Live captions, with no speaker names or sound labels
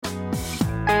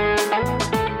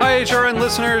HRN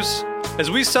listeners.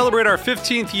 As we celebrate our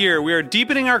 15th year, we are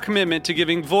deepening our commitment to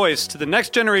giving voice to the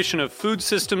next generation of food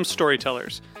systems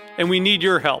storytellers, and we need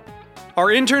your help. Our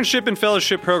internship and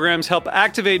fellowship programs help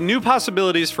activate new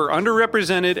possibilities for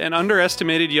underrepresented and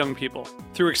underestimated young people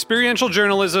through experiential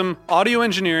journalism, audio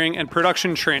engineering, and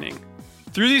production training.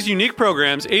 Through these unique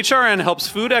programs, HRN helps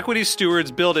food equity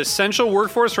stewards build essential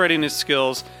workforce readiness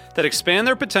skills that expand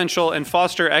their potential and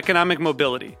foster economic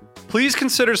mobility. Please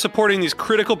consider supporting these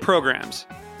critical programs.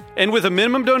 And with a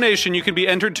minimum donation, you can be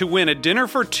entered to win a dinner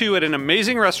for two at an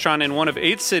amazing restaurant in one of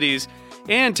 8 cities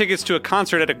and tickets to a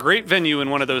concert at a great venue in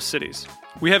one of those cities.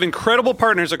 We have incredible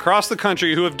partners across the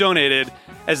country who have donated,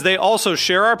 as they also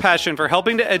share our passion for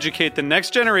helping to educate the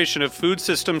next generation of food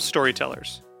systems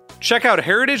storytellers. Check out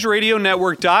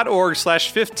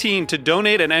heritageradionetwork.org/15 to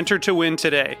donate and enter to win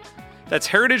today. That's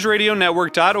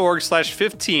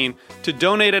heritageradionetwork.org/15 to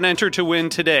donate and enter to win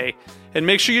today. And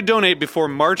make sure you donate before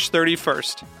March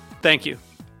 31st. Thank you.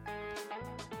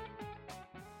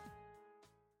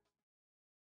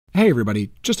 Hey everybody,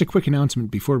 just a quick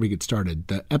announcement before we get started.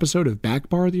 The episode of Back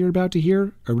Bar that you're about to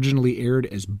hear originally aired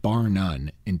as Bar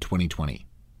None in 2020.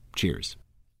 Cheers.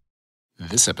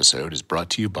 This episode is brought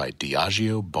to you by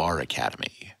Diageo Bar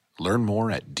Academy. Learn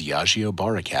more at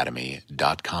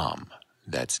diageobaracademy.com.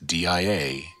 That's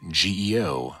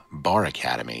DIAGEO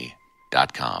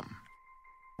baracademy.com.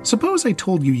 Suppose I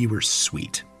told you were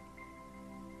sweet.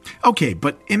 Okay,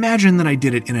 but imagine that I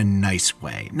did it in a nice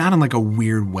way. Not in like a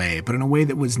weird way, but in a way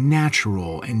that was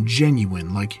natural and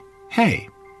genuine, like, hey,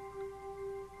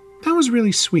 that was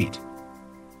really sweet.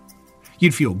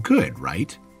 You'd feel good,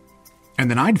 right? And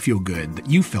then I'd feel good that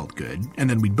you felt good, and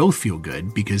then we'd both feel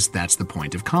good because that's the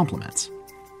point of compliments.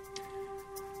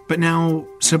 But now,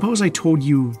 suppose I told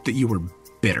you that you were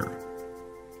bitter.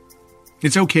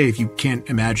 It's okay if you can't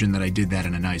imagine that I did that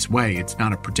in a nice way. It's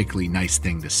not a particularly nice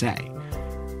thing to say.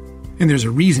 And there's a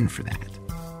reason for that.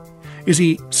 You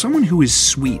see, someone who is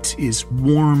sweet is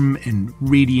warm and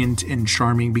radiant and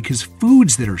charming because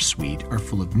foods that are sweet are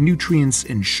full of nutrients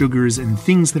and sugars and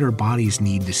things that our bodies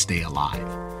need to stay alive.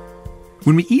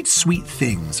 When we eat sweet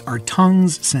things, our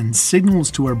tongues send signals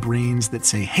to our brains that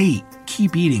say, hey,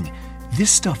 keep eating. This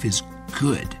stuff is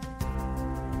good.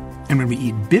 And when we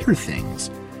eat bitter things,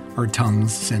 our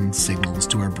tongues send signals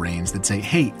to our brains that say,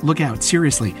 hey, look out,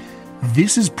 seriously,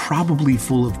 this is probably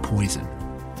full of poison.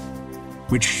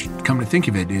 Which, come to think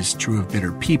of it, is true of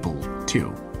bitter people,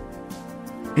 too.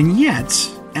 And yet,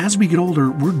 as we get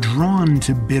older, we're drawn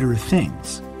to bitter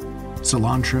things.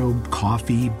 Cilantro,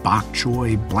 coffee, bok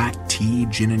choy, black tea,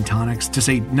 gin and tonics, to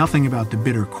say nothing about the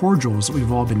bitter cordials that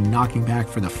we've all been knocking back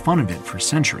for the fun of it for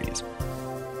centuries.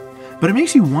 But it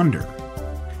makes you wonder,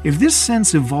 if this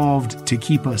sense evolved to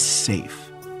keep us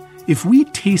safe, if we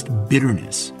taste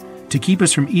bitterness to keep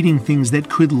us from eating things that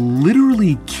could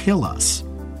literally kill us,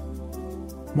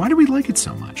 why do we like it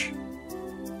so much?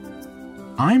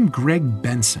 I'm Greg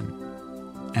Benson,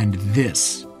 and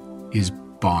this is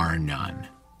Bar None.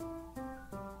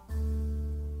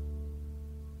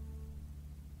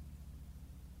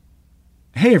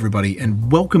 Hey everybody, and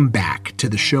welcome back to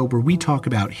the show where we talk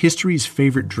about history's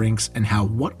favorite drinks and how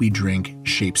what we drink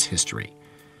shapes history.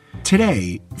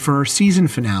 Today, for our season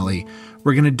finale,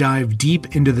 we're going to dive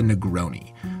deep into the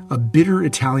Negroni, a bitter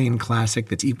Italian classic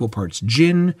that's equal parts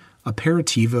gin,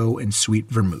 aperitivo, and sweet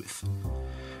vermouth.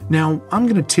 Now, I'm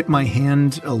going to tip my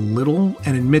hand a little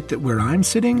and admit that where I'm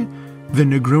sitting, the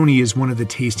Negroni is one of the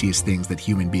tastiest things that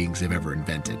human beings have ever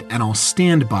invented, and I'll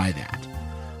stand by that.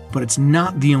 But it's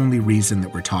not the only reason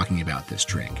that we're talking about this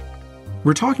drink.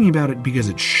 We're talking about it because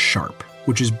it's sharp,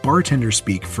 which is bartender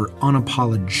speak for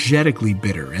unapologetically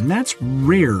bitter, and that's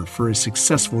rare for a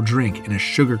successful drink in a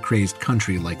sugar-crazed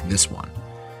country like this one.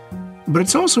 But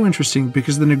it's also interesting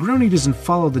because the Negroni doesn't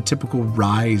follow the typical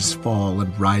rise, fall,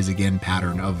 and rise again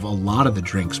pattern of a lot of the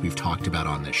drinks we've talked about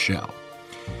on this show.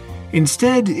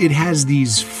 Instead, it has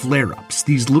these flare-ups,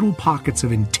 these little pockets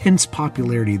of intense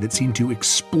popularity that seem to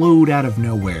explode out of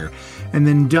nowhere and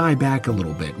then die back a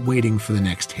little bit, waiting for the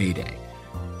next heyday.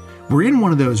 We're in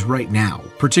one of those right now,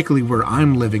 particularly where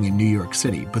I'm living in New York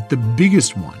City, but the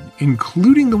biggest one,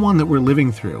 including the one that we're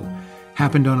living through,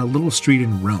 happened on a little street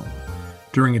in Rome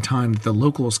during a time that the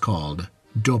locals called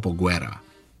Dopoguerra.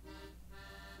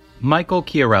 Michael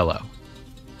Chiarello.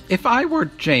 If I were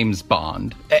James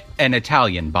Bond, an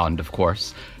Italian Bond, of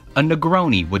course, a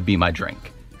Negroni would be my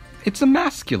drink. It's a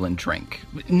masculine drink,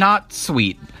 not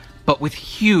sweet, but with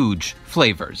huge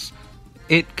flavors.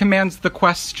 It commands the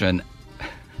question,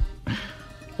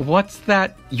 what's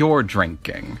that you're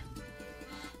drinking?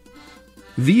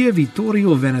 Via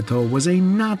Vittorio Veneto was a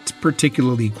not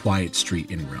particularly quiet street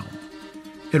in Rome.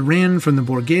 It ran from the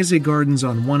Borghese Gardens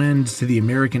on one end to the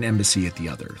American Embassy at the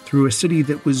other, through a city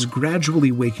that was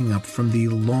gradually waking up from the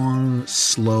long,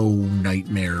 slow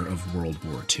nightmare of World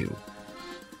War II.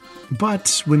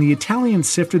 But when the Italians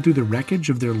sifted through the wreckage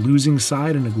of their losing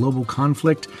side in a global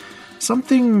conflict,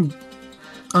 something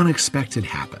unexpected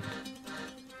happened.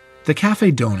 The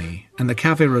Caffè Doni and the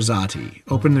Caffè Rosati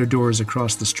opened their doors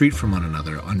across the street from one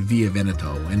another on Via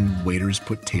Veneto, and waiters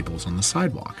put tables on the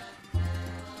sidewalk.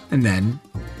 And then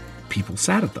people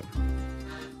sat at them.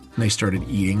 And they started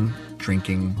eating,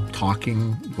 drinking,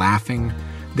 talking, laughing.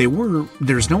 They were,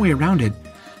 there's no way around it,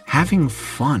 having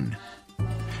fun.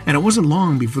 And it wasn't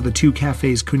long before the two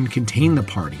cafes couldn't contain the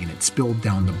party, and it spilled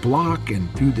down the block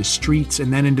and through the streets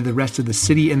and then into the rest of the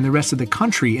city and the rest of the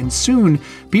country. And soon,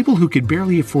 people who could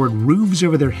barely afford roofs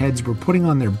over their heads were putting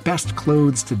on their best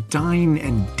clothes to dine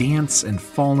and dance and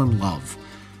fall in love.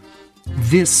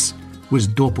 This was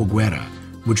Dopoguerra,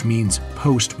 which means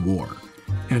post-war.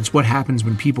 And it's what happens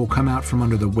when people come out from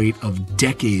under the weight of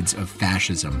decades of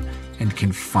fascism and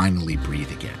can finally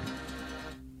breathe again.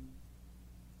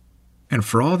 And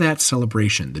for all that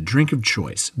celebration, the drink of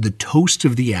choice, the toast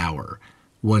of the hour,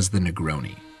 was the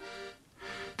Negroni.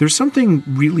 There's something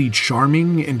really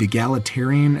charming and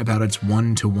egalitarian about its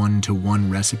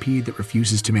one-to-one-to-one recipe that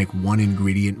refuses to make one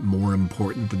ingredient more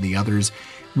important than the others,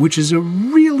 which is a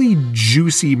really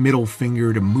juicy middle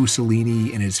finger to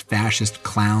Mussolini and his fascist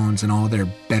clowns and all their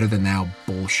better-than-thou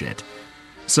bullshit.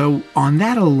 So on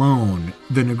that alone,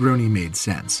 the Negroni made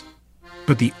sense.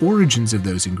 But the origins of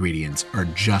those ingredients are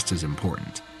just as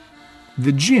important.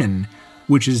 The gin,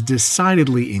 which is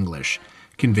decidedly English,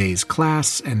 conveys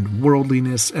class and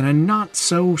worldliness and a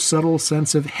not-so-subtle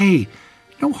sense of, hey,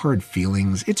 no hard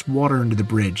feelings, it's water under the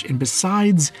bridge, and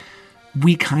besides,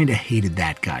 we kinda hated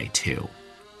that guy too.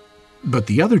 But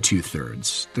the other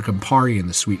two-thirds, the Campari and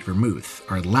the sweet vermouth,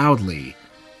 are loudly,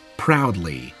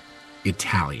 proudly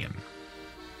Italian.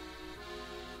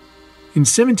 In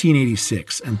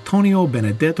 1786, Antonio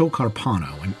Benedetto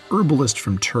Carpano, an herbalist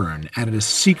from Turin, added a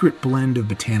secret blend of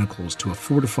botanicals to a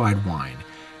fortified wine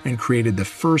and created the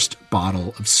first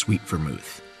bottle of sweet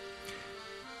vermouth.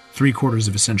 3/4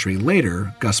 of a century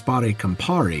later, Gaspare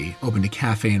Campari opened a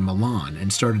cafe in Milan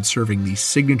and started serving the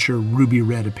signature ruby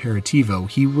red aperitivo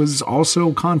he was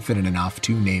also confident enough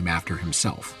to name after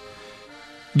himself.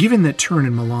 Given that Turin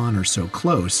and Milan are so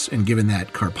close, and given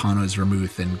that Carpano's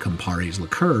vermouth and Campari's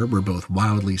liqueur were both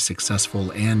wildly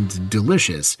successful and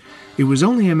delicious, it was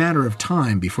only a matter of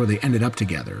time before they ended up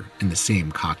together in the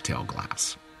same cocktail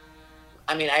glass.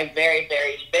 I mean, I very,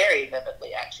 very, very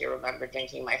vividly actually remember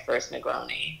drinking my first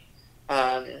Negroni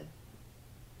and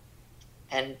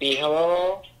being a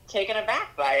little taken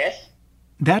aback by it.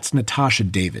 That's Natasha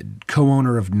David,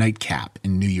 co-owner of Nightcap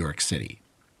in New York City.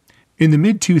 In the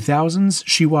mid-2000s,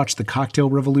 she watched the cocktail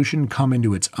revolution come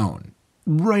into its own,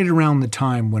 right around the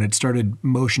time when it started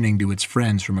motioning to its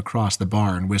friends from across the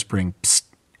bar and whispering, "Psst,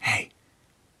 hey,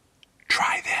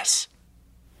 try this."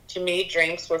 To me,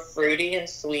 drinks were fruity and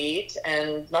sweet,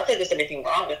 and not that there's anything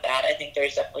wrong with that. I think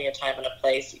there's definitely a time and a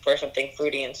place for something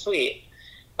fruity and sweet.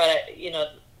 But, you know,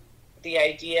 the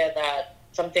idea that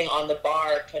something on the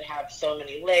bar could have so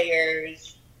many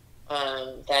layers,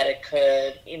 that it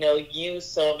could, you know, use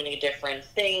so many different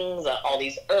things, all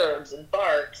these herbs and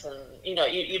barks, and, you know,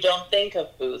 you don't think of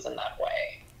booze in that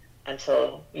way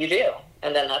until you do,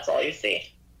 and then that's all you see.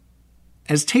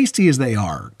 As tasty as they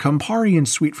are, Campari and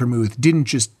sweet vermouth didn't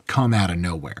just come out of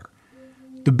nowhere.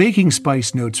 The baking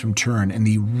spice notes from Turin and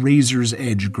the razor's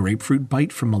edge grapefruit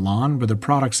bite from Milan were the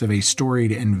products of a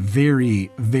storied and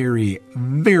very, very,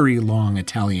 very long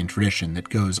Italian tradition that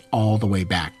goes all the way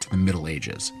back to the Middle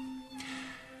Ages.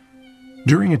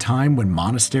 During a time when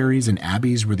monasteries and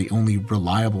abbeys were the only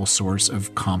reliable source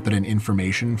of competent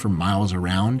information for miles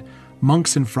around,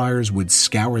 monks and friars would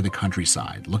scour the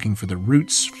countryside looking for the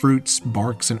roots, fruits,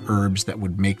 barks, and herbs that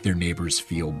would make their neighbors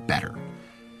feel better.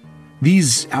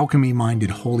 These alchemy-minded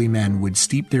holy men would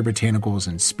steep their botanicals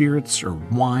in spirits or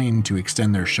wine to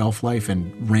extend their shelf life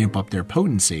and ramp up their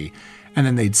potency, and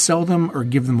then they'd sell them or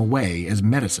give them away as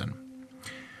medicine.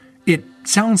 It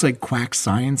sounds like quack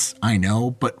science, I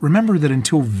know, but remember that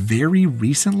until very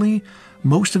recently,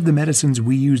 most of the medicines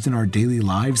we used in our daily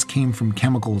lives came from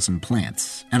chemicals and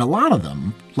plants, and a lot of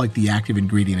them, like the active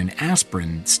ingredient in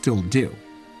aspirin, still do.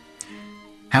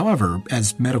 However,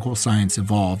 as medical science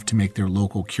evolved to make their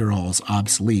local cure-alls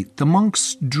obsolete, the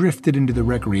monks drifted into the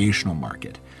recreational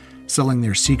market, selling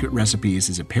their secret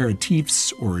recipes as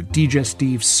aperitifs or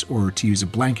digestifs, or to use a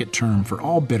blanket term for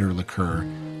all bitter liqueur,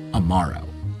 amaro.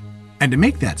 And to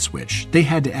make that switch, they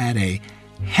had to add a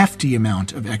hefty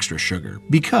amount of extra sugar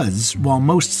because, while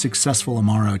most successful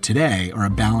Amaro today are a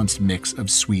balanced mix of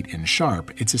sweet and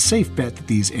sharp, it's a safe bet that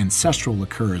these ancestral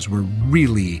liqueurs were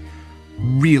really,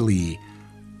 really,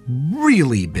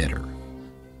 really bitter.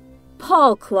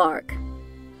 Paul Clark.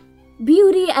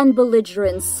 Beauty and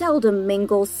belligerence seldom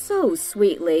mingle so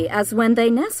sweetly as when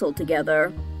they nestle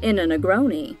together in a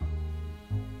Negroni.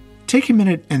 Take a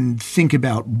minute and think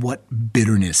about what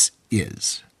bitterness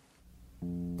is.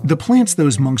 The plants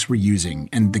those monks were using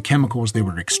and the chemicals they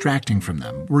were extracting from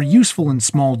them were useful in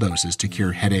small doses to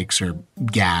cure headaches or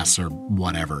gas or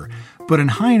whatever, but in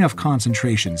high enough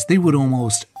concentrations, they would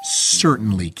almost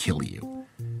certainly kill you.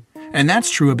 And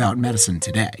that's true about medicine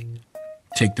today.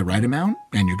 Take the right amount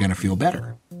and you're going to feel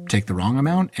better. Take the wrong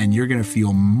amount and you're going to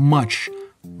feel much,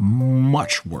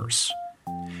 much worse.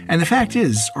 And the fact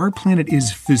is, our planet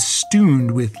is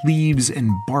festooned with leaves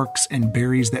and barks and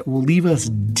berries that will leave us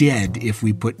dead if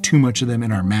we put too much of them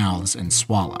in our mouths and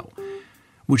swallow.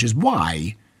 Which is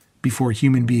why, before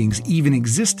human beings even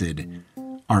existed,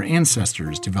 our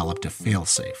ancestors developed a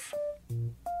failsafe.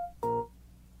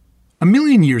 1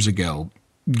 million years ago,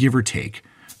 give or take,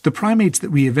 the primates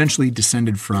that we eventually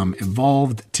descended from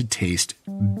evolved to taste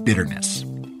bitterness.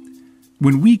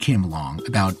 When we came along,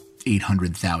 about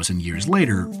 800,000 years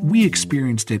later, we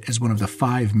experienced it as one of the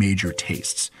 5 major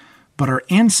tastes, but our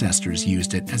ancestors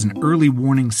used it as an early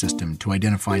warning system to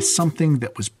identify something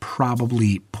that was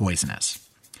probably poisonous.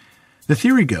 The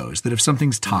theory goes that if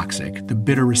something's toxic, the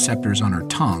bitter receptors on our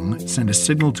tongue send a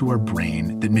signal to our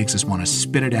brain that makes us want to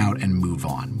spit it out and move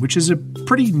on, which is a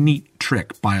pretty neat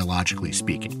trick, biologically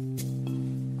speaking.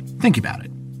 Think about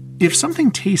it. If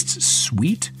something tastes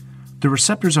sweet, the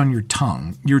receptors on your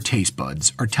tongue, your taste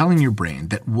buds, are telling your brain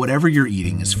that whatever you're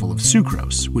eating is full of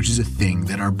sucrose, which is a thing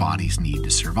that our bodies need to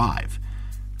survive.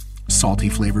 Salty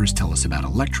flavors tell us about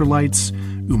electrolytes,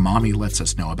 umami lets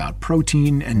us know about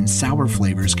protein, and sour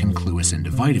flavors can clue us into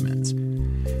vitamins.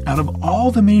 Out of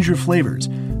all the major flavors,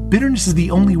 bitterness is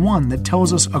the only one that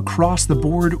tells us across the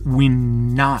board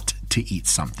when not to eat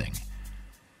something.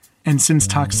 And since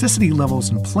toxicity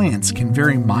levels in plants can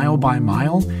vary mile by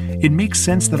mile, it makes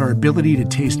sense that our ability to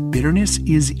taste bitterness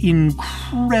is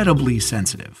incredibly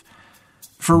sensitive.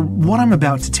 For what I'm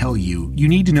about to tell you, you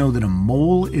need to know that a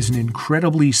mole is an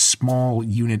incredibly small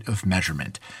unit of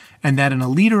measurement, and that in a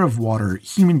liter of water,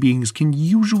 human beings can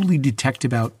usually detect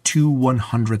about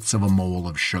 2/100ths of a mole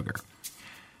of sugar.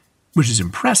 Which is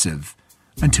impressive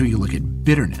until you look at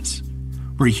bitterness,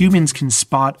 where humans can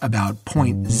spot about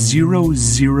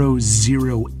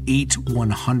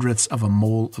 0.0008100ths of a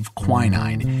mole of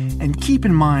quinine. And keep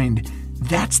in mind,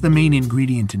 that's the main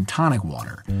ingredient in tonic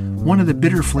water, one of the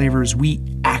bitter flavors we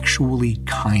actually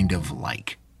kind of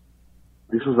like.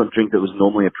 This was a drink that was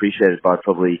normally appreciated by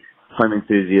probably home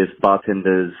enthusiasts,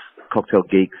 bartenders, cocktail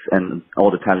geeks, and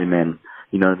old Italian men.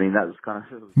 You know what I mean? That was kind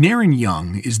of... Naren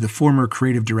Young is the former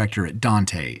creative director at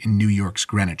Dante in New York's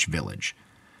Greenwich Village.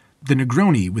 The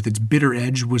Negroni, with its bitter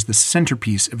edge, was the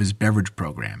centerpiece of his beverage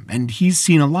program, and he's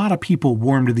seen a lot of people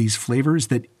warm to these flavors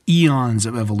that eons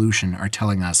of evolution are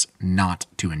telling us not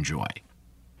to enjoy.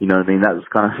 You know what I mean? That was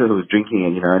kind of who was drinking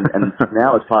it, you know, and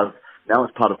now it's part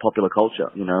of popular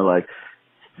culture, you know, like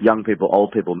young people,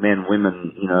 old people, men,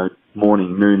 women, you know,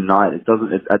 morning, noon, night. It doesn't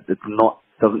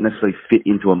necessarily fit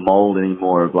into a mold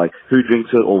anymore of like who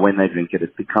drinks it or when they drink it.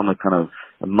 It's become a kind of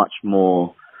a much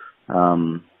more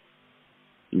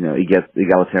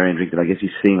egalitarian drink that I guess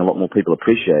you're seeing a lot more people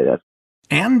appreciate it.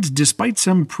 And despite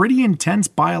some pretty intense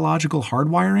biological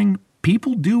hardwiring,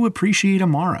 people do appreciate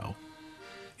Amaro.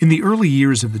 In the early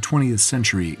years of the 20th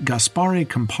century, Gaspare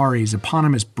Campari's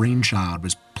eponymous brainchild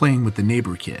was playing with the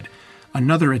neighbor kid,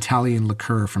 another Italian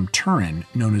liqueur from Turin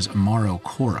known as Amaro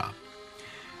Cora.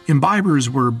 Imbibers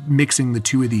were mixing the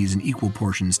two of these in equal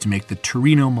portions to make the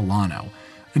Torino Milano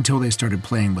until they started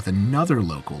playing with another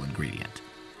local ingredient.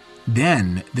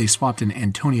 Then they swapped in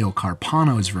Antonio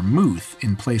Carpano's vermouth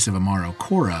in place of Amaro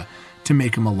Cora to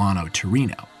make a Milano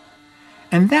Torino.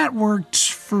 And that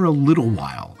worked for a little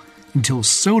while, until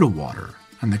soda water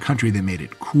and the country that made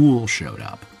it cool showed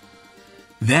up.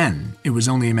 Then it was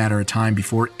only a matter of time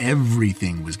before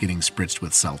everything was getting spritzed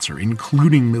with seltzer,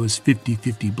 including those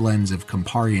 50-50 blends of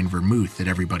Campari and vermouth that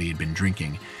everybody had been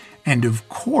drinking. And of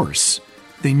course,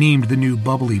 they named the new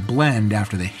bubbly blend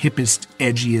after the hippest,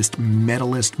 edgiest,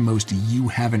 metalist, most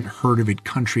you-haven't-heard-of-it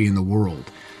country in the world.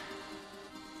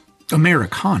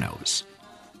 Americanos.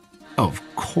 Of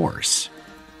course.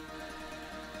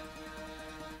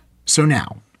 So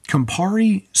now,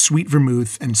 Campari, sweet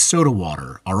vermouth, and soda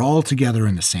water are all together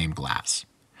in the same glass.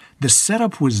 The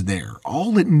setup was there.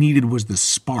 All it needed was the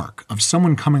spark of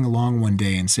someone coming along one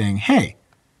day and saying, "Hey,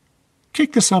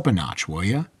 Kick this up a notch, will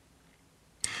ya?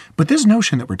 But this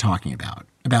notion that we're talking about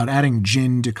adding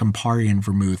gin to Campari and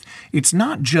vermouth, it's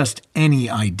not just any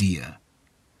idea.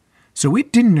 So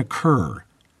it didn't occur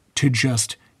to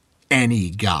just any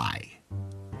guy.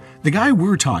 The guy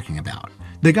we're talking about,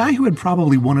 the guy who had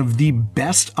probably one of the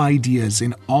best ideas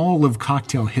in all of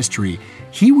cocktail history,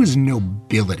 he was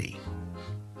nobility,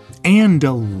 and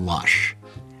a lush,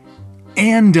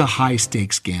 and a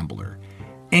high-stakes gambler,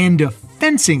 and a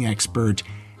fencing expert,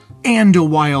 and a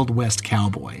Wild West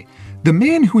cowboy. The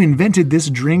man who invented this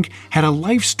drink had a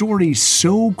life story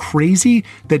so crazy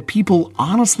that people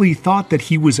honestly thought that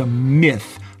he was a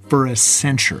myth for a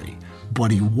century.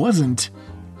 But he wasn't,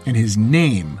 and his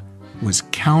name was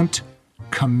Count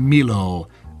Camillo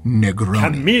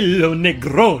Negroni. Camillo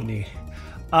Negroni.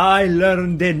 I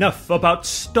learned enough about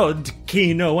stud,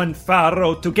 keno, and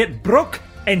faro to get broke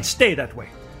and stay that way.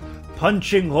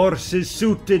 Punching horses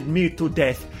suited me to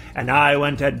death, and I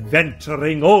went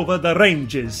adventuring over the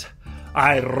ranges.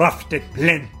 I roughed it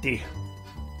plenty.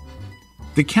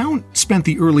 The Count spent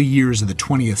the early years of the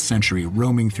 20th century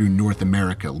roaming through North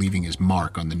America, leaving his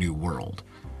mark on the New World.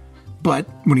 But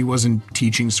when he wasn't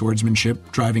teaching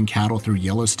swordsmanship, driving cattle through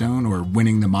Yellowstone, or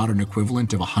winning the modern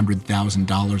equivalent of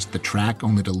 $100,000 at the track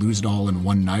only to lose it all in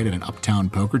one night at an uptown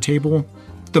poker table,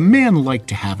 the man liked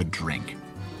to have a drink.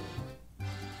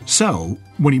 So,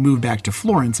 when he moved back to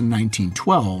Florence in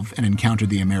 1912 and encountered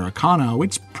the Americano,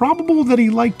 it's probable that he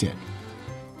liked it.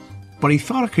 But he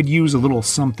thought it could use a little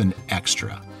something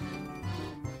extra.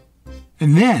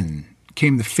 And then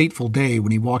came the fateful day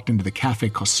when he walked into the Cafe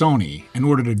Cossoni and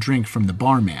ordered a drink from the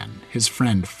barman, his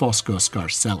friend Fosco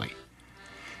Scarselli.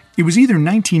 It was either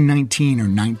 1919 or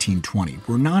 1920.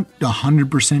 We're not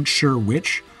 100% sure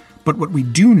which, but what we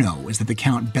do know is that the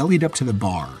Count bellied up to the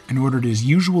bar and ordered his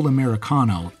usual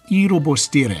Americano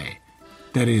irrobustire,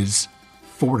 that is,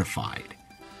 fortified.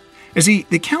 You see,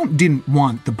 the Count didn't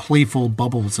want the playful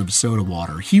bubbles of soda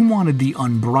water. He wanted the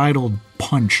unbridled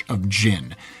punch of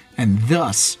gin, and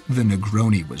thus the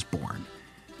Negroni was born.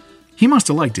 He must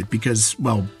have liked it because,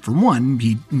 well, for one,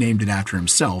 he named it after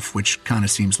himself, which kind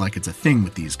of seems like it's a thing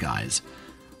with these guys.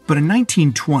 But in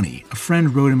 1920, a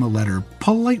friend wrote him a letter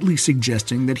politely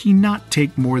suggesting that he not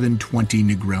take more than 20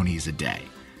 Negronis a day.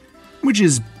 Which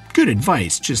is good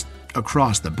advice, just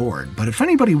across the board, but if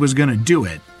anybody was going to do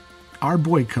it, our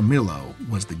boy Camillo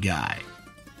was the guy.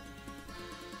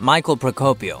 Michael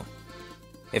Procopio.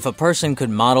 If a person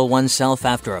could model oneself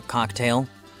after a cocktail,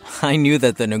 I knew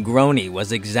that the Negroni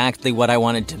was exactly what I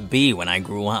wanted to be when I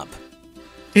grew up.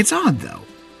 It's odd, though.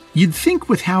 You'd think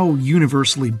with how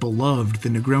universally beloved the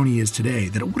Negroni is today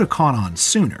that it would have caught on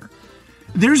sooner.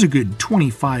 There's a good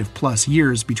 25-plus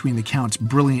years between the Count's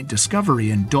brilliant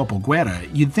discovery and Dopoguerra.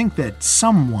 You'd think that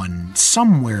someone,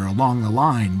 somewhere along the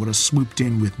line, would have swooped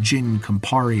in with gin,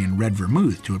 Campari, and red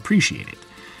vermouth to appreciate it.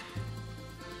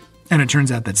 And it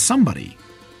turns out that somebody,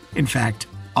 in fact,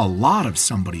 a lot of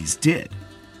somebodies did,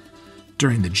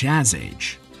 during the Jazz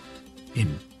Age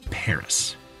in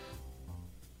Paris.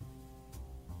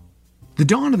 The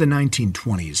dawn of the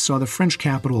 1920s saw the French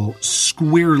capital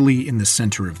squarely in the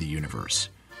center of the universe.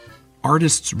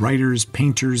 Artists, writers,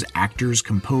 painters, actors,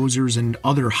 composers, and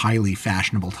other highly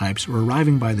fashionable types were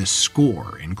arriving by the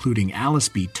score, including Alice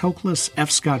B. Toklas, F.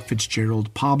 Scott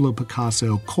Fitzgerald, Pablo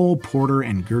Picasso, Cole Porter,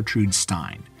 and Gertrude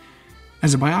Stein.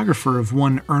 As a biographer of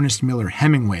one Ernest Miller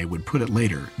Hemingway would put it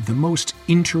later, the most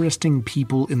interesting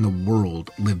people in the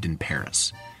world lived in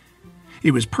Paris.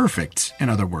 It was perfect, in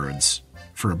other words,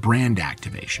 for a brand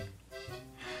activation.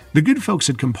 The good folks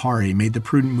at Campari made the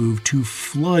prudent move to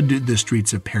flood the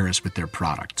streets of Paris with their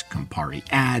product. Campari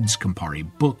ads, Campari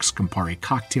books, Campari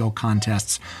cocktail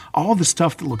contests, all the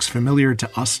stuff that looks familiar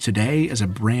to us today as a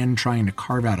brand trying to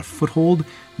carve out a foothold,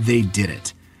 they did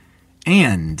it.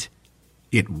 And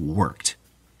it worked.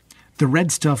 The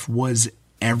red stuff was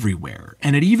everywhere,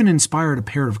 and it even inspired a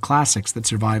pair of classics that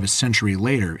survive a century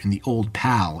later in the Old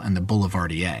Pal and the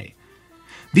Boulevardier.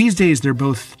 These days, they're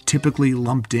both typically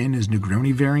lumped in as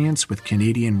Negroni variants, with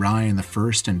Canadian rye in the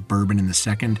first and bourbon in the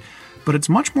second, but it's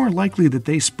much more likely that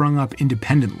they sprung up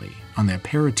independently on the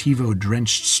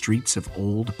aperitivo-drenched streets of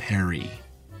Old Paris.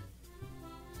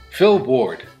 Phil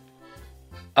Ward.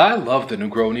 I love the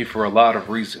Negroni for a lot of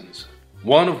reasons,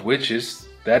 one of which is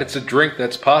that it's a drink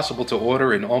that's possible to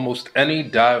order in almost any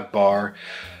dive bar,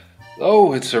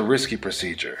 though it's a risky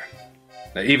procedure.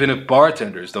 Now, even if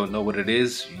bartenders don't know what it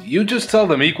is, you just tell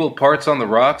them equal parts on the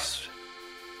rocks,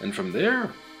 and from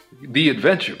there, the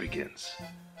adventure begins.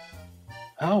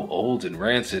 How old and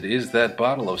rancid is that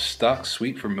bottle of stock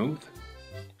sweet vermouth?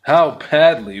 How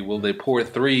badly will they pour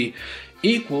 3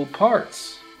 equal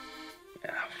parts?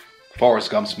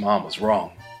 Forrest Gump's mom was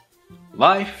wrong.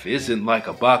 Life isn't like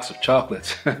a box of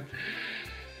chocolates.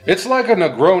 It's like a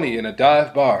Negroni in a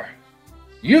dive bar.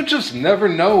 You just never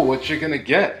know what you're going to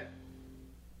get.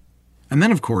 And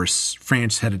then, of course,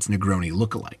 France had its Negroni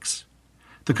lookalikes.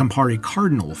 The Campari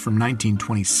Cardinal from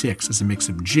 1926 is a mix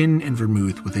of gin and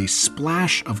vermouth with a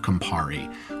splash of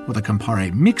Campari, while the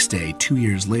Campari Mixte 2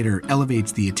 years later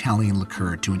elevates the Italian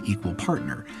liqueur to an equal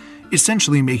partner,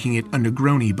 essentially making it a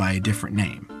Negroni by a different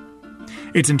name.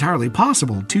 It's entirely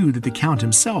possible, too, that the Count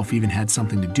himself even had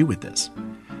something to do with this.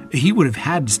 He would have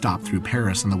had to stop through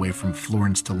Paris on the way from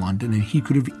Florence to London, and he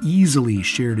could have easily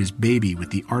shared his baby with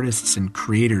the artists and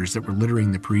creators that were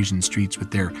littering the Parisian streets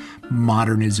with their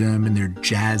modernism and their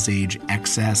jazz-age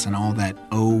excess and all that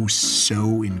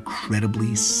so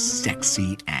incredibly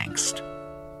sexy angst.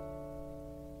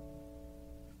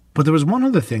 But there was one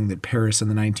other thing that Paris in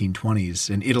the 1920s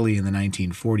and Italy in the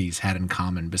 1940s had in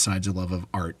common besides a love of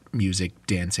art, music,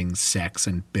 dancing, sex,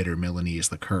 and bitter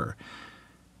Milanese liqueur.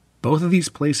 Both of these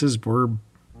places were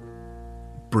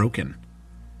broken.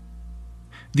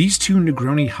 These two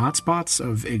Negroni hotspots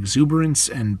of exuberance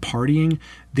and partying,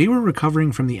 they were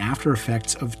recovering from the after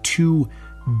effects of two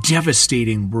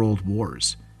devastating world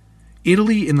wars.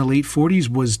 Italy in the late 40s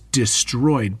was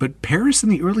destroyed, but Paris in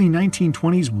the early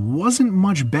 1920s wasn't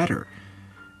much better.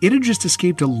 It had just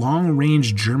escaped a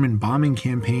long-range German bombing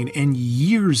campaign and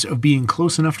years of being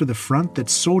close enough to the front that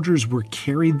soldiers were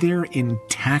carried there in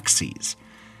taxis.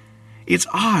 It's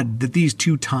odd that these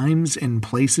two times and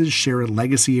places share a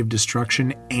legacy of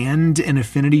destruction and an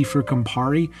affinity for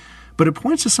Campari, but it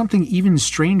points to something even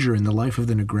stranger in the life of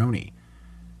the Negroni.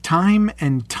 Time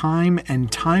and time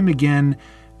and time again,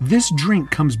 this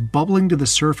drink comes bubbling to the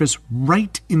surface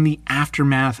right in the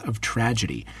aftermath of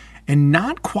tragedy, and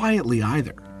not quietly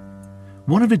either.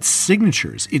 One of its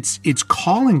signatures, its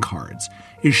calling cards,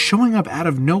 is showing up out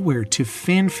of nowhere to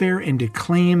fanfare and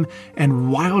acclaim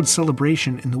and wild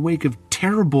celebration in the wake of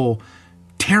terrible,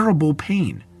 terrible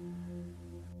pain.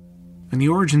 And the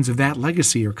origins of that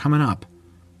legacy are coming up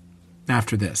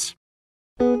after this.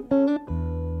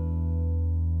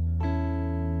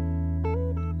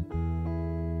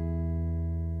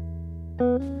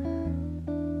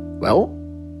 Well,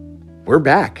 we're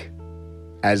back.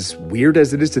 As weird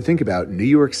as it is to think about, New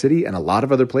York City and a lot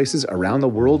of other places around the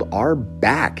world are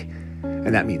back.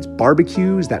 And that means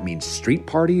barbecues, that means street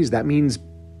parties, that means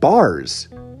bars.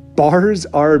 Bars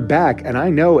are back, and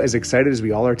I know as excited as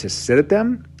we all are to sit at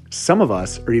them, some of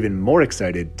us are even more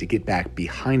excited to get back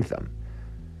behind them.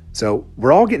 So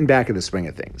we're all getting back in the swing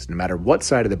of things, no matter what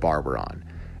side of the bar we're on.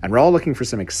 And we're all looking for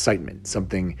some excitement,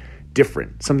 something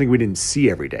different, something we didn't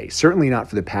see every day, certainly not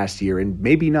for the past year, and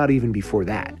maybe not even before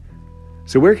that.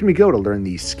 So where can we go to learn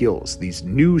these skills, these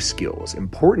new skills,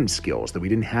 important skills that we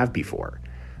didn't have before?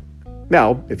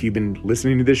 Now, if you've been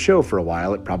listening to this show for a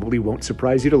while, it probably won't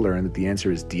surprise you to learn that the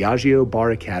answer is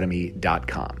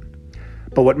DiageoBarAcademy.com.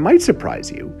 But what might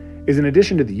surprise you is in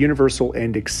addition to the universal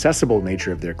and accessible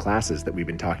nature of their classes that we've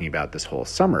been talking about this whole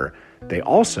summer, they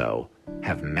also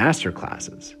have master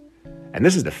classes. And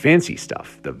this is the fancy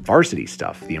stuff, the varsity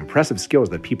stuff, the impressive skills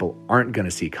that people aren't going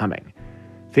to see coming.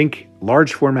 Think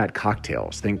large format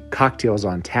cocktails, think cocktails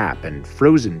on tap and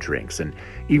frozen drinks, and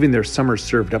even their summer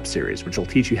served up series, which will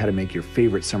teach you how to make your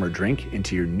favorite summer drink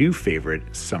into your new favorite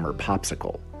summer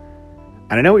popsicle.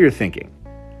 And I know what you're thinking.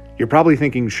 You're probably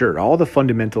thinking, sure, all the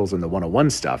fundamentals and the 101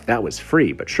 stuff, that was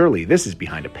free, but surely this is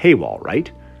behind a paywall,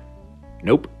 right?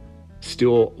 Nope.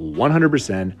 Still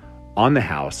 100% on the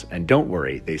house, and don't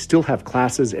worry, they still have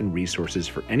classes and resources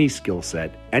for any skill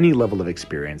set, any level of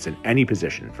experience, and any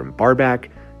position, from barback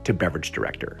to beverage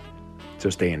director. So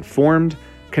stay informed,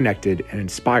 connected, and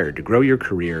inspired to grow your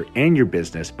career and your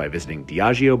business by visiting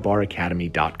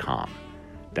DiageoBarAcademy.com.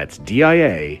 That's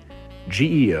DIAGEO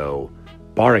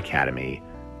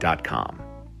baracademy.com.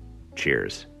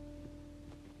 Cheers.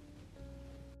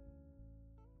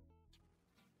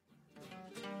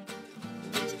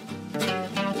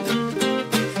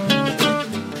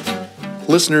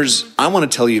 Listeners, I want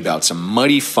to tell you about some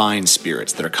mighty fine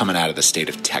spirits that are coming out of the state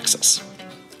of Texas.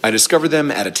 I discovered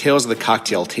them at a Tales of the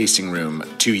Cocktail tasting room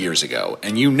 2 years ago,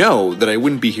 and you know that I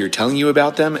wouldn't be here telling you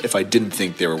about them if I didn't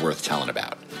think they were worth telling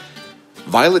about.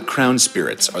 Violet Crown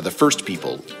Spirits are the first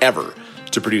people ever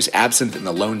to produce absinthe in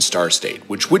the Lone Star State,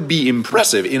 which would be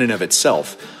impressive in and of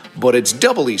itself, but it's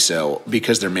doubly so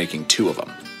because they're making two of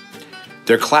them.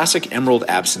 Their classic emerald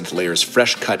absinthe layers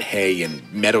fresh-cut hay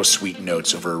and meadow-sweet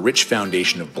notes over a rich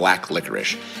foundation of black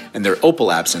licorice, and their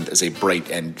opal absinthe is a bright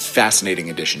and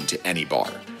fascinating addition to any bar.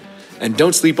 And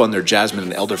don't sleep on their jasmine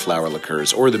and elderflower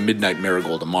liqueurs or the midnight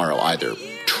marigold amaro either,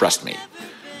 trust me.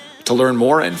 To learn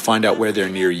more and find out where they're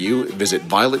near you, visit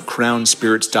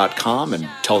violetcrownspirits.com and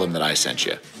tell them that I sent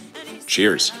you.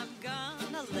 Cheers.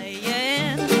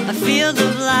 A field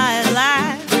of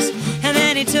lilacs, and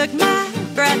then he took my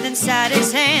breath inside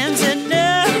his hands and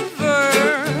never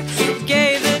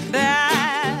gave it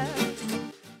back.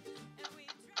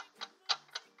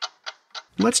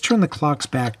 Let's turn the clocks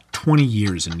back 20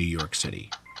 years in New York City.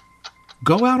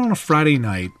 Go out on a Friday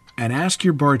night and ask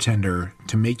your bartender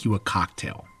to make you a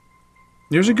cocktail.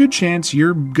 There's a good chance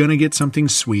you're gonna get something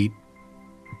sweet,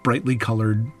 brightly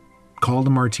colored, called a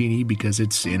martini because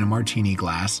it's in a martini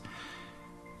glass.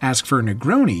 Ask for a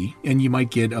Negroni, and you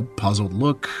might get a puzzled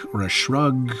look, or a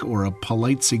shrug, or a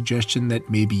polite suggestion that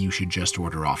maybe you should just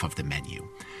order off of the menu.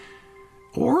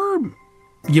 Or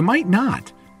you might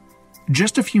not.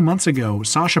 Just a few months ago,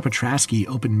 Sasha Petrasky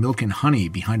opened Milk and Honey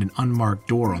behind an unmarked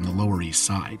door on the Lower East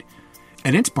Side.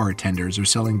 And its bartenders are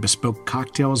selling bespoke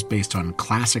cocktails based on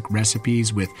classic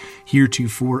recipes with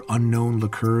heretofore unknown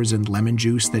liqueurs and lemon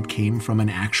juice that came from an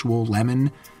actual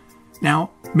lemon. Now,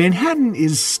 Manhattan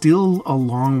is still a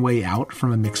long way out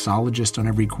from a mixologist on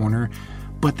every corner,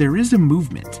 but there is a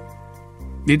movement.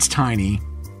 It's tiny,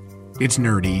 it's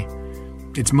nerdy,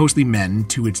 it's mostly men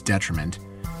to its detriment.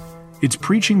 It's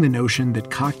preaching the notion that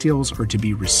cocktails are to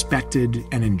be respected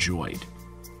and enjoyed.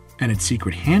 And its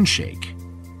secret handshake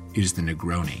is the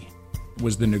Negroni.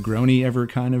 Was the Negroni ever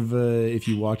kind of, if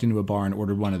you walked into a bar and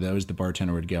ordered one of those, the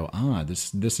bartender would go,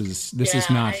 this is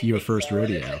not your first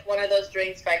rodeo. It was like one of those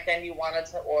drinks back then you wanted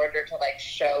to order to like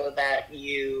show that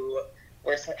you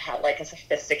had like a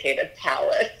sophisticated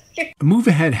palate. Move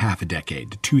ahead half a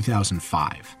decade to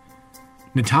 2005.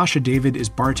 Natasha David is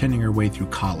bartending her way through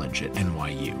college at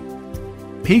NYU.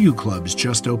 Pegu clubs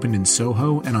just opened in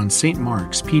Soho, and on St.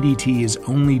 Mark's, PDT is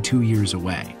only 2 years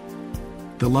away.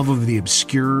 The love of the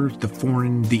obscure, the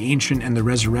foreign, the ancient, and the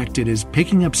resurrected is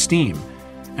picking up steam.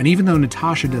 And even though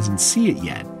Natasha doesn't see it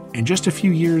yet, in just a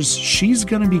few years, she's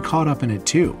going to be caught up in it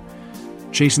too,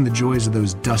 chasing the joys of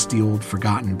those dusty old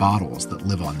forgotten bottles that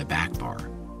live on the back bar.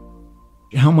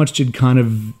 How much did kind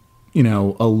of,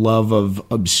 a love of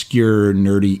obscure,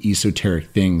 nerdy, esoteric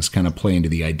things kind of play into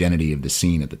the identity of the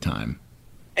scene at the time?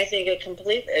 I think it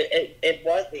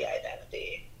was the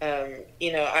identity.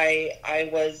 I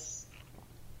was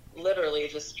literally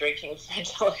just drinking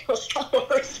Frangelico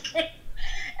sours.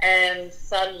 And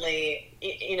suddenly,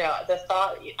 the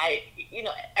thought,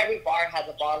 every bar has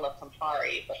a bottle of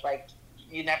Campari, but like,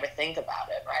 you never think about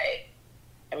it, right?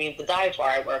 I mean, the dive bar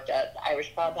I worked at, the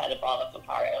Irish pub, had a bottle of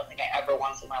Campari. I don't think I ever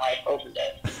once in my life opened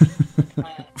it.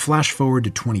 Flash forward to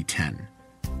 2010.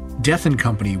 Death &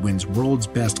 Company wins World's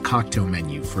Best Cocktail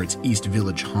Menu for its East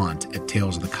Village haunt at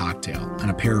Tales of the Cocktail,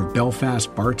 and a pair of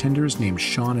Belfast bartenders named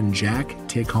Sean and Jack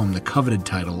take home the coveted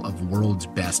title of World's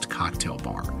Best Cocktail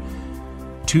Bar.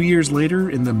 2 years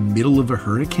later, in the middle of a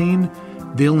hurricane,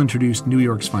 they'll introduce New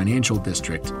York's financial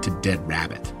district to Dead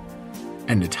Rabbit.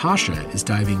 And Natasha is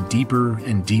diving deeper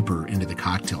and deeper into the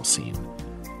cocktail scene,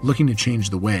 looking to change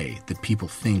the way that people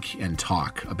think and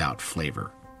talk about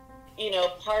flavor.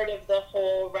 Part of the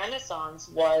whole renaissance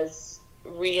was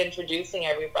reintroducing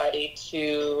everybody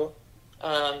to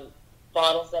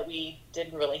bottles that we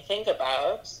didn't really think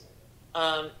about.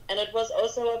 And it was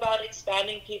also about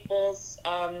expanding people's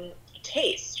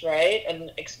taste, right?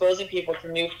 And exposing people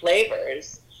to new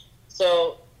flavors.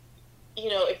 So,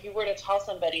 if you were to tell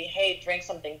somebody, hey, drink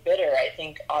something bitter, I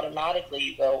think automatically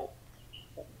you go,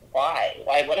 why?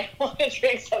 Why would I want to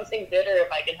drink something bitter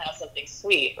if I can have something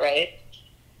sweet, right?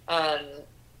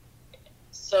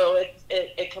 So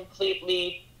it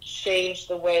completely changed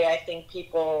the way I think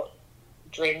people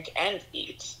drink and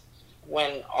eat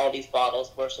when all these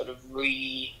bottles were sort of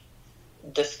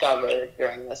rediscovered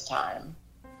during this time.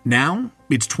 Now,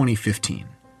 it's 2015.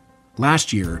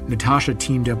 Last year, Natasha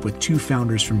teamed up with two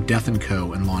founders from Death &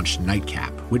 Co. and launched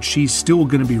Nightcap, which she's still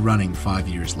going to be running 5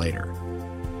 years later.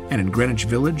 And in Greenwich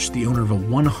Village, the owner of a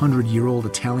 100-year-old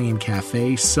Italian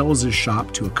cafe sells his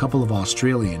shop to a couple of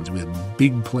Australians with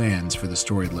big plans for the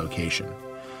storied location.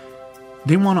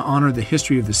 They want to honor the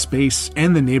history of the space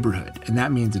and the neighborhood, and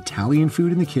that means Italian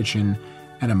food in the kitchen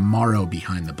and a Maro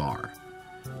behind the bar.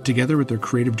 Together with their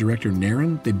creative director,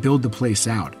 Naren, they build the place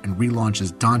out and relaunch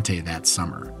as Dante that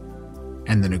summer.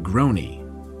 And the Negroni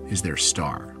is their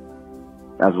star.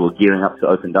 As we were gearing up to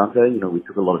open Dante, we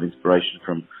took a lot of inspiration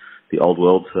from the old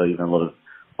world, so, a lot of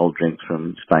old drinks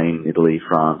from Spain, Italy,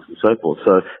 France, and so forth.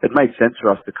 So it made sense for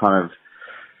us to kind of,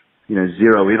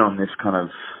 zero in on this kind of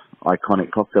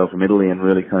iconic cocktail from Italy and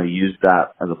really kind of use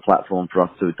that as a platform for us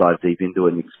to dive deep into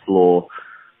it and explore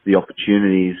the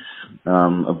opportunities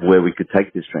of where we could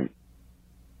take this drink.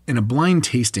 in a blind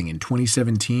tasting in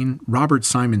 2017, Robert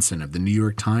Simonson of the New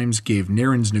York Times gave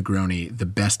Nairn's Negroni the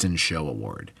Best in Show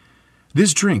award.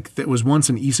 This drink that was once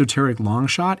an esoteric long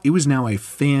shot, it was now a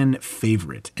fan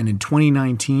favorite, and in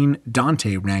 2019,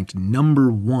 Dante ranked number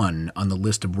 1 on the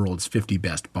list of world's 50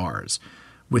 best bars,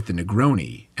 with the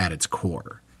Negroni at its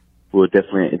core. We were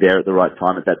definitely there at the right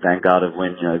time at that vanguard of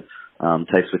when,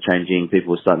 tastes were changing,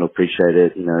 people were starting to appreciate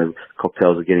it,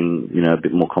 cocktails are getting, a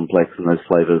bit more complex, and those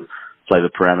flavor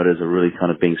parameters are really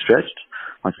kind of being stretched.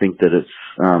 I think that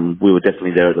we were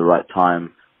definitely there at the right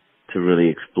time to really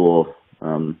explore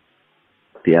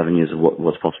the avenues of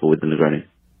what's possible with the Negroni.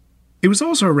 It was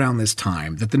also around this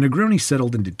time that the Negroni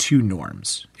settled into 2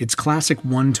 norms, its classic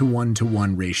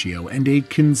 1-to-1-to-1 ratio and a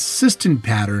consistent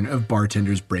pattern of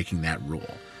bartenders breaking that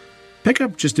rule. Pick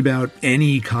up just about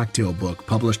any cocktail book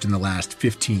published in the last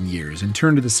 15 years and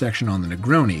turn to the section on the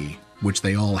Negroni, which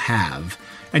they all have,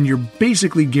 and you're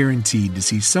basically guaranteed to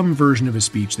see some version of a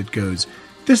speech that goes,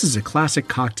 "This is a classic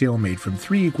cocktail made from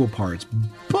 3 equal parts,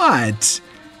 but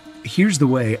here's the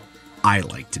way I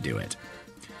like to do it."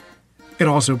 It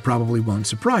also probably won't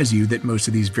surprise you that most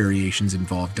of these variations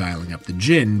involve dialing up the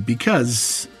gin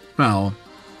because, well,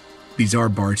 these are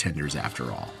bartenders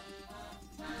after all.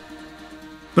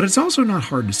 But it's also not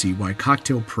hard to see why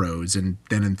cocktail pros and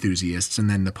then enthusiasts and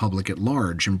then the public at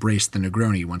large embraced the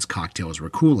Negroni once cocktails were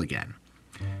cool again.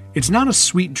 It's not a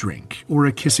sweet drink or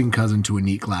a kissing cousin to a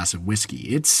neat glass of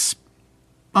whiskey. It's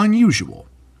unusual.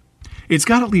 It's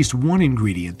got at least one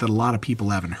ingredient that a lot of people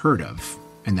haven't heard of,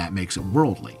 and that makes it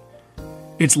worldly.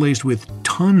 It's laced with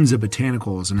tons of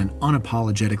botanicals and an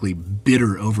unapologetically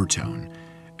bitter overtone,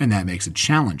 and that makes it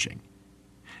challenging.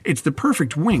 It's the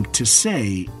perfect wink to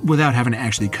say, without having to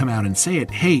actually come out and say it,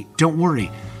 "Hey, don't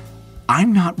worry,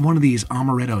 I'm not one of these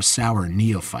amaretto sour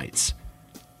neophytes.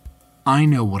 I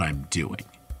know what I'm doing."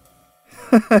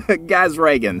 Gaz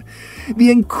Reagan, the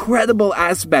incredible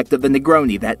aspect of the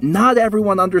Negroni that not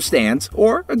everyone understands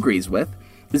or agrees with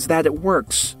is that it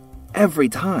works every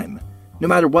time, no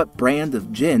matter what brand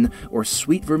of gin or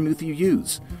sweet vermouth you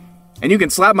use. And you can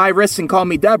slap my wrists and call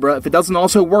me Deborah if it doesn't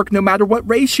also work no matter what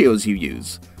ratios you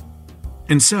use.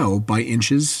 And so, by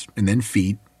inches, and then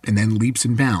feet, and then leaps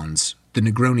and bounds, the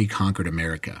Negroni conquered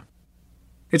America.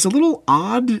 It's a little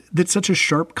odd that such a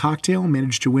sharp cocktail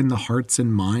managed to win the hearts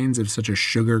and minds of such a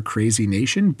sugar-crazy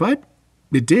nation, but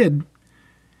it did.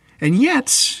 And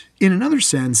yet, in another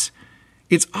sense,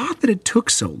 it's odd that it took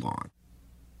so long.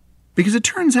 Because it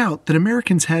turns out that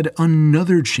Americans had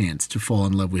another chance to fall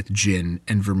in love with gin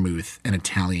and vermouth and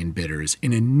Italian bitters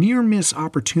in a near-miss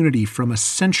opportunity from a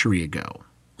century ago,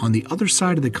 on the other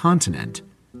side of the continent,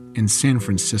 in San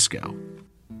Francisco.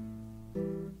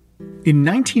 In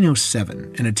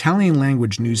 1907, an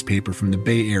Italian-language newspaper from the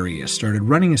Bay Area started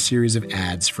running a series of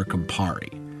ads for Campari.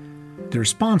 Their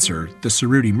sponsor, the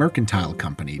Cerruti Mercantile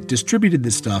Company, distributed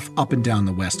the stuff up and down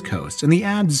the West Coast, and the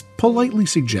ads politely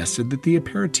suggested that the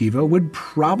aperitivo would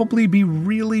probably be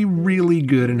really, really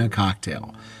good in a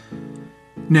cocktail.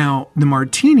 Now, the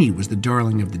martini was the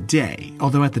darling of the day,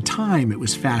 although at the time it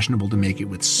was fashionable to make it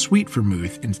with sweet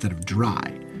vermouth instead of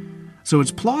dry. So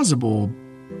it's plausible,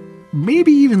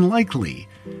 maybe even likely,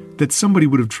 that somebody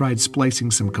would have tried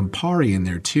splicing some Campari in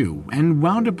there too, and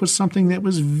wound up with something that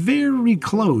was very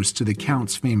close to the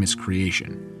Count's famous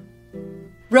creation.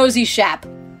 Rosie Shapp.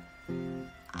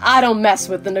 I don't mess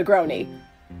with the Negroni.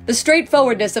 The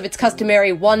straightforwardness of its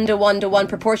customary 1-to-1-to-1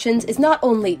 proportions is not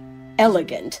only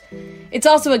elegant, it's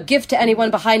also a gift to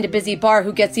anyone behind a busy bar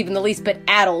who gets even the least bit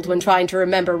addled when trying to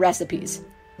remember recipes.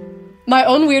 My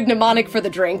own weird mnemonic for the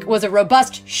drink was a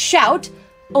robust shout,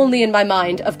 only in my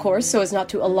mind, of course, so as not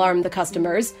to alarm the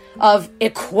customers, of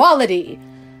equality.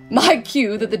 My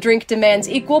cue that the drink demands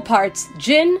equal parts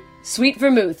gin, sweet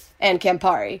vermouth, and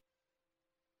Campari.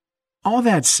 All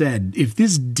that said, if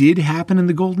this did happen in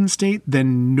the Golden State,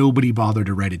 then nobody bothered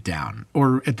to write it down,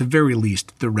 or at the very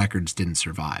least, the records didn't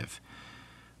survive.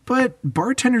 But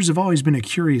bartenders have always been a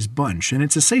curious bunch, and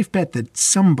it's a safe bet that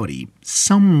somebody,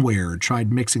 somewhere,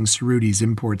 tried mixing Cerruti's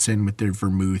imports in with their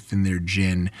vermouth and their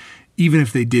gin, even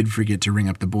if they did forget to ring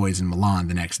up the boys in Milan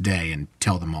the next day and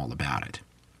tell them all about it.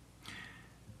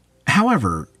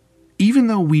 However, even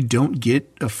though we don't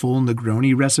get a full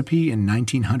Negroni recipe in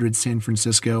 1900 San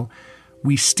Francisco,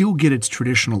 we still get its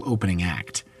traditional opening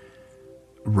act,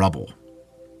 rubble.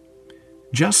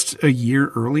 Just a year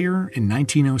earlier, in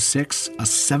 1906, a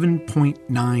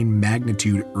 7.9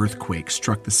 magnitude earthquake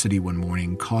struck the city one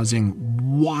morning, causing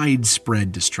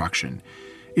widespread destruction.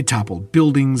 It toppled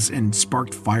buildings and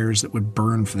sparked fires that would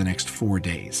burn for the next 4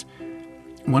 days.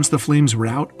 Once the flames were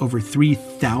out, over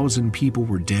 3,000 people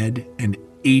were dead and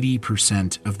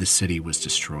 80% of the city was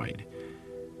destroyed.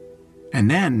 And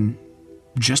then,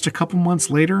 just a couple months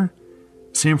later,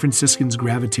 San Franciscans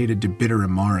gravitated to bitter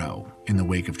Amaro in the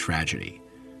wake of tragedy.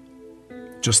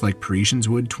 Just like Parisians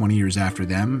would 20 years after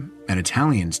them, and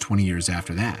Italians 20 years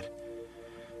after that.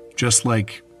 Just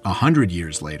like 100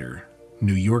 years later,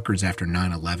 New Yorkers after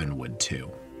 9/11 would too.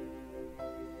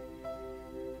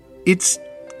 It's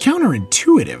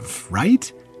counterintuitive,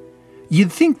 right?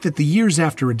 You'd think that the years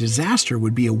after a disaster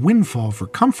would be a windfall for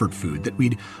comfort food, that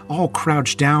we'd all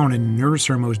crouch down and nurse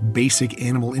our most basic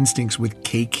animal instincts with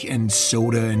cake and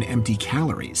soda and empty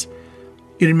calories.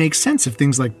 It'd make sense if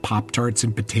things like Pop-Tarts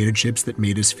and potato chips that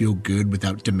made us feel good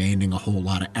without demanding a whole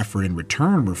lot of effort in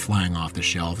return were flying off the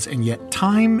shelves, and yet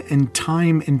time and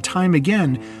time and time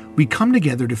again, we come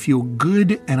together to feel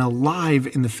good and alive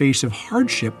in the face of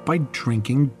hardship by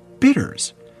drinking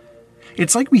bitters.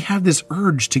 It's like we have this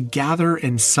urge to gather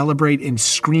and celebrate and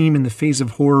scream in the face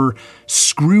of horror,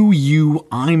 "Screw you,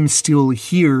 I'm still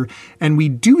here," and we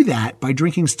do that by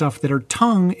drinking stuff that our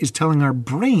tongue is telling our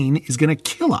brain is going to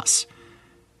kill us.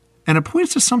 And it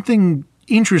points to something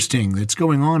interesting that's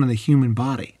going on in the human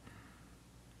body.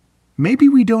 Maybe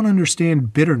we don't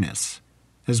understand bitterness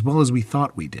as well as we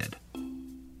thought we did.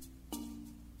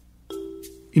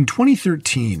 In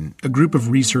 2013, a group of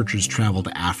researchers traveled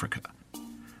to Africa.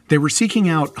 They were seeking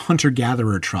out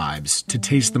hunter-gatherer tribes to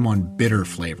taste them on bitter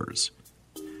flavors.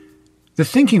 The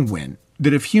thinking went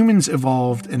that if humans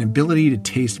evolved an ability to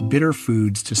taste bitter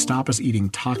foods to stop us eating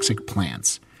toxic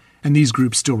plants, and these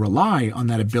groups still rely on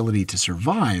that ability to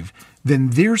survive, then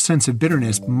their sense of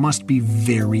bitterness must be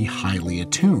very highly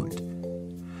attuned.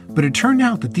 But it turned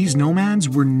out that these nomads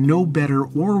were no better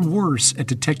or worse at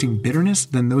detecting bitterness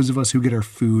than those of us who get our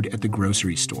food at the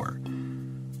grocery store.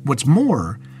 What's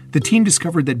more, the team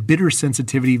discovered that bitter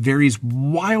sensitivity varies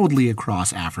wildly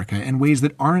across Africa in ways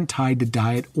that aren't tied to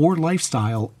diet or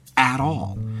lifestyle at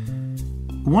all.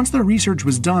 Once their research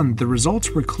was done, the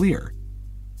results were clear.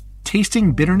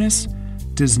 Tasting bitterness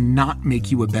does not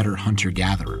make you a better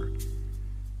hunter-gatherer,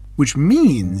 which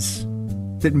means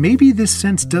that maybe this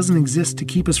sense doesn't exist to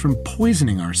keep us from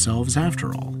poisoning ourselves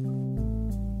after all.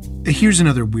 Here's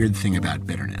another weird thing about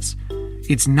bitterness.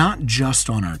 It's not just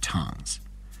on our tongues.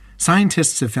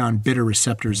 Scientists have found bitter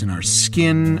receptors in our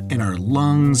skin, in our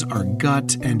lungs, our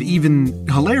gut, and even,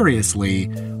 hilariously,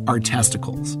 our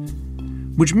testicles.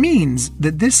 Which means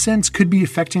that this sense could be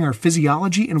affecting our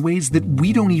physiology in ways that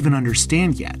we don't even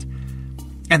understand yet.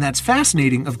 And that's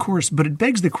fascinating, of course, but it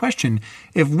begs the question,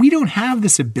 if we don't have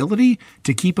this ability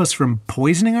to keep us from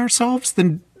poisoning ourselves,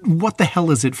 then what the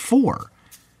hell is it for?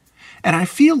 And I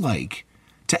feel like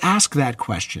to ask that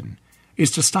question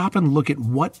is to stop and look at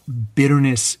what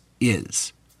bitterness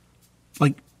is.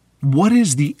 Like, what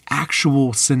is the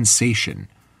actual sensation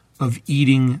of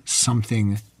eating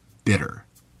something bitter?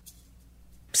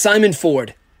 Simon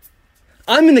Ford.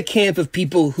 I'm in the camp of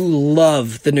people who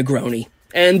love the Negroni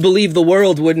and believe the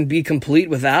world wouldn't be complete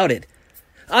without it.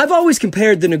 I've always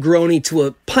compared the Negroni to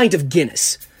a pint of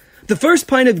Guinness. The first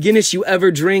pint of Guinness you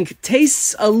ever drink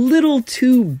tastes a little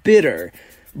too bitter,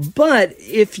 but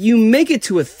if you make it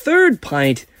to a third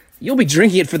pint, you'll be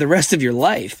drinking it for the rest of your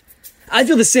life. I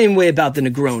feel the same way about the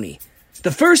Negroni.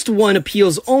 The first one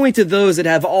appeals only to those that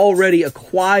have already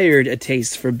acquired a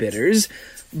taste for bitters,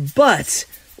 but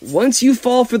once you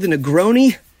fall for the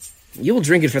Negroni, you'll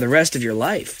drink it for the rest of your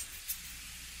life.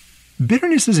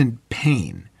 Bitterness isn't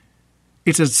pain.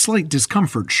 It's a slight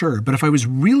discomfort, sure, but if I was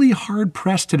really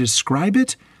hard-pressed to describe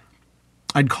it,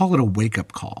 I'd call it a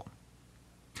wake-up call.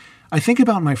 I think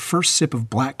about my first sip of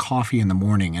black coffee in the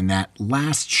morning and that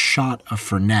last shot of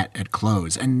Fernet at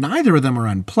close, and neither of them are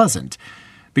unpleasant,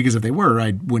 because if they were,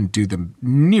 I wouldn't do them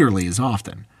nearly as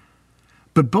often.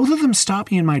 But both of them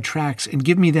stop me in my tracks and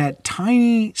give me that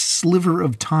tiny sliver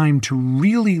of time to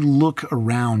really look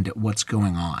around at what's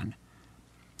going on.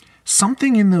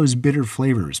 Something in those bitter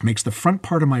flavors makes the front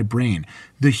part of my brain,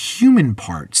 the human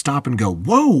part, stop and go,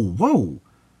 whoa,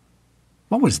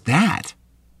 what was that?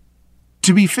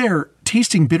 To be fair,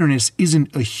 tasting bitterness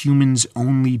isn't a human's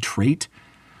only trait.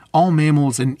 All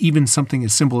mammals and even something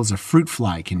as simple as a fruit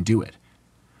fly can do it.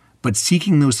 But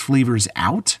seeking those flavors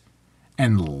out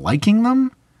and liking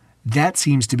them, that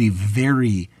seems to be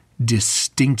very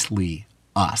distinctly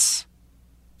us.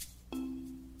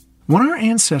 When our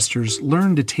ancestors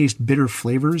learned to taste bitter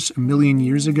flavors a million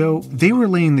years ago, they were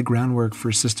laying the groundwork for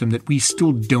a system that we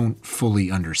still don't fully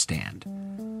understand.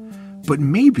 But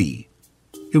maybe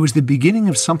it was the beginning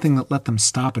of something that let them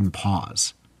stop and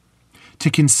pause, to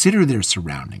consider their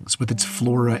surroundings with its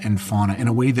flora and fauna in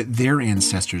a way that their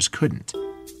ancestors couldn't.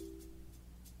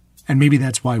 And maybe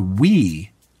that's why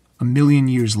we, a million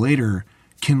years later,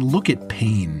 can look at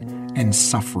pain and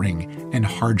suffering and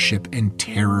hardship and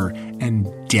terror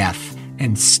and death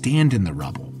and stand in the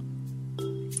rubble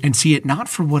and see it not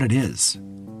for what it is,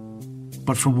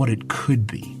 but for what it could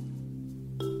be.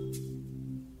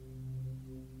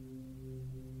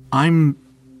 I'm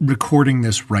recording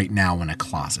this right now in a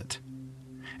closet,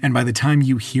 and by the time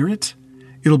you hear it,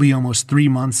 it'll be almost 3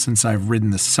 months since I've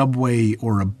ridden the subway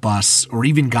or a bus or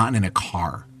even gotten in a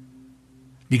car.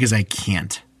 Because I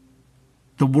can't.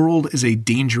 The world is a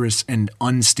dangerous and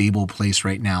unstable place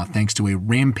right now thanks to a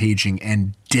rampaging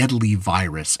and deadly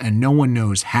virus, and no one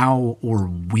knows how or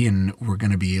when we're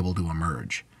going to be able to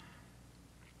emerge.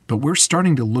 But we're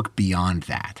starting to look beyond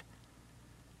that.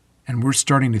 And we're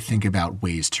starting to think about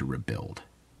ways to rebuild.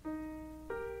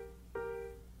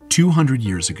 200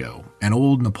 years ago, an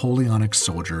old Napoleonic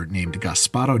soldier named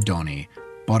Gasparo Doni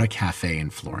bought a cafe in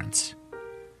Florence.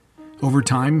 Over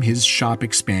time, his shop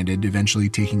expanded, eventually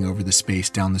taking over the space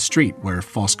down the street where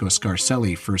Fosco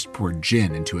Scarselli first poured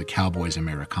gin into a cowboy's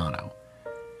Americano.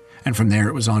 And from there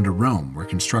it was on to Rome, where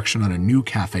construction on a new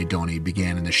Cafe Doni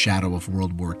began in the shadow of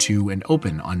World War II and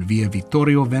opened on Via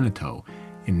Vittorio Veneto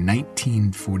in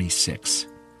 1946.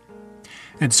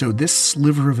 And so this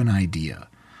sliver of an idea,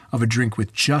 of a drink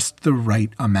with just the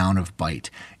right amount of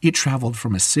bite, it traveled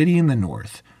from a city in the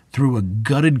north through a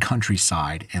gutted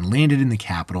countryside and landed in the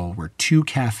capital, where 2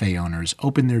 cafe owners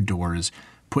opened their doors,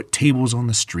 put tables on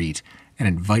the street, and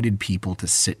invited people to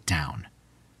sit down.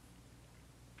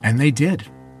 And they did.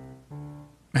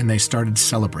 And they started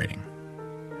celebrating.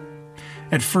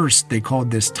 At first, they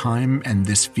called this time and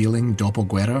this feeling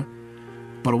Dopoguerra,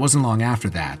 but it wasn't long after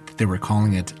that they were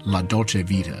calling it La Dolce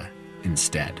Vita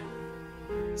instead.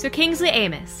 So Kingsley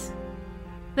Amos,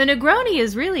 the Negroni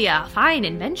is really a fine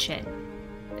invention.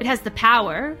 It has the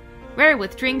power, rare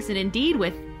with drinks and indeed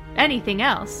with anything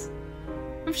else,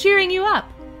 of cheering you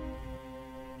up.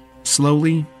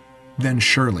 Slowly, then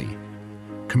surely,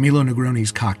 Camillo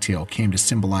Negroni's cocktail came to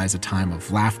symbolize a time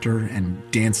of laughter and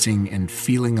dancing and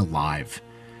feeling alive,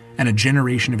 and a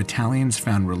generation of Italians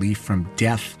found relief from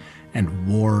death and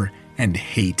war and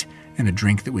hate in a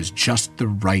drink that was just the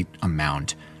right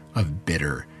amount of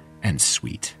bitter and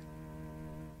sweet.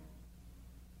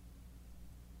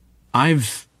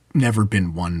 I've never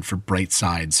been one for bright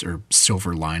sides or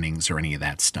silver linings or any of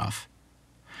that stuff.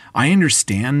 I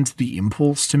understand the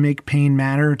impulse to make pain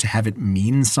matter, to have it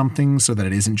mean something so that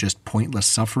it isn't just pointless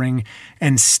suffering,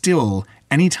 and still,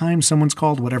 anytime someone's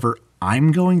called whatever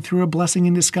I'm going through a blessing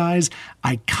in disguise,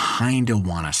 I kinda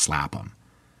want to slap them.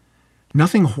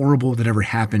 Nothing horrible that ever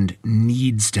happened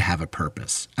needs to have a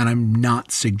purpose, and I'm not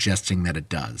suggesting that it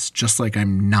does, just like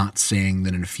I'm not saying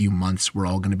that in a few months we're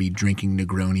all going to be drinking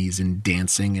Negronis and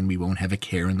dancing and we won't have a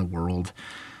care in the world.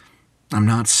 I'm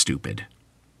not stupid.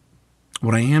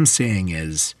 What I am saying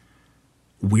is,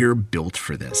 we're built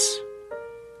for this.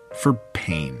 For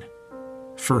pain.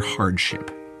 For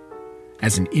hardship.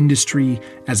 As an industry,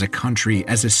 as a country,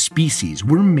 as a species,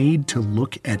 we're made to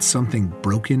look at something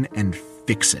broken and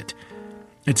fix it.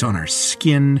 It's on our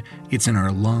skin, it's in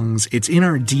our lungs, it's in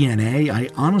our DNA. I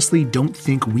honestly don't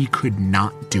think we could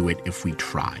not do it if we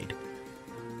tried.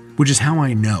 Which is how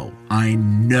I know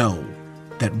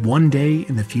that one day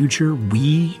in the future,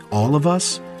 we, all of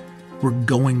us, we're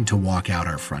going to walk out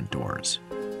our front doors.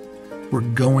 We're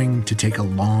going to take a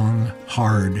long,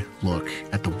 hard look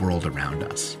at the world around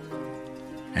us.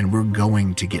 And we're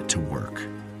going to get to work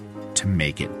to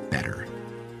make it better.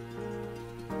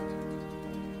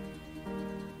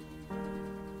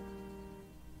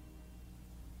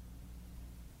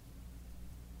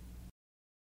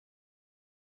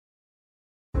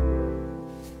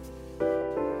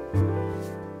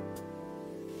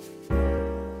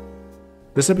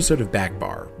 This episode of Back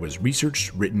Bar was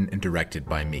researched, written, and directed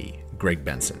by me, Greg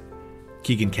Benson.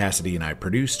 Keegan Cassidy and I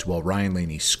produced, while Ryan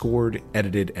Laney scored,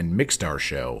 edited, and mixed our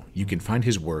show. You can find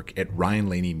his work at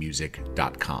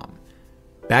ryanlaneymusic.com.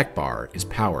 Back Bar is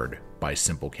powered by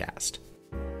Simplecast.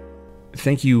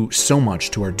 Thank you so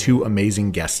much to our 2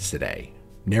 amazing guests today,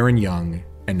 Naren Young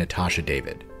and Natasha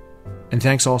David. And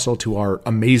thanks also to our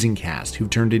amazing cast who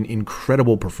turned in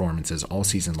incredible performances all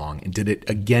season long and did it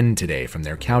again today from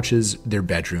their couches, their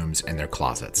bedrooms, and their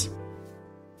closets.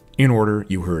 In order,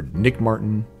 you heard Nick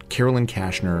Martin, Carolyn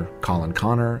Kashner, Colin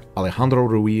Connor, Alejandro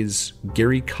Ruiz,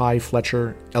 Gary Kai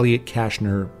Fletcher, Elliot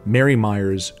Kashner, Mary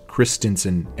Myers, Chris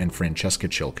Stinson, and Francesca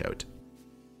Chilcote.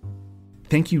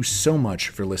 Thank you so much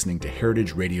for listening to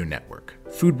Heritage Radio Network,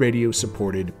 food radio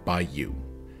supported by you.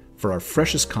 For our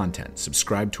freshest content,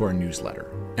 subscribe to our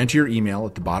newsletter. Enter your email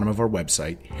at the bottom of our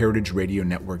website,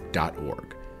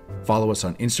 heritageradionetwork.org. Follow us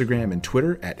on Instagram and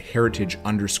Twitter at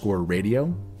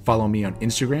heritage_radio. Follow me on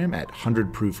Instagram at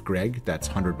 100proofgreg, that's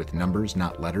 100 with numbers,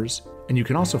 not letters. And you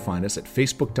can also find us at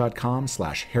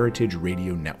facebook.com/Heritage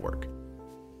Radio Network.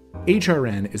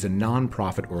 HRN is a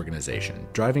non-profit organization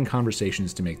driving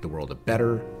conversations to make the world a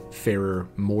better, fairer,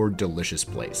 more delicious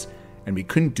place. And we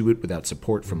couldn't do it without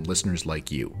support from listeners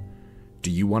like you. Do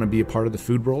you want to be a part of the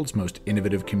food world's most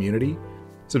innovative community?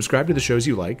 Subscribe to the shows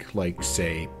you like,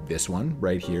 say, this one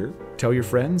right here. Tell your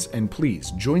friends, and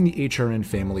please join the HRN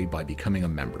family by becoming a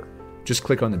member. Just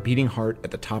click on the beating heart at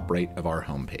the top right of our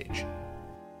homepage.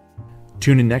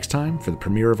 Tune in next time for the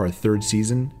premiere of our 3rd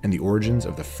season and the origins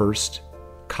of the first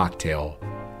cocktail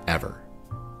ever.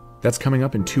 That's coming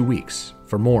up in 2 weeks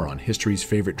for more on history's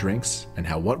favorite drinks and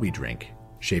how what we drink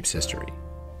shapes history.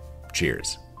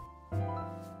 Cheers.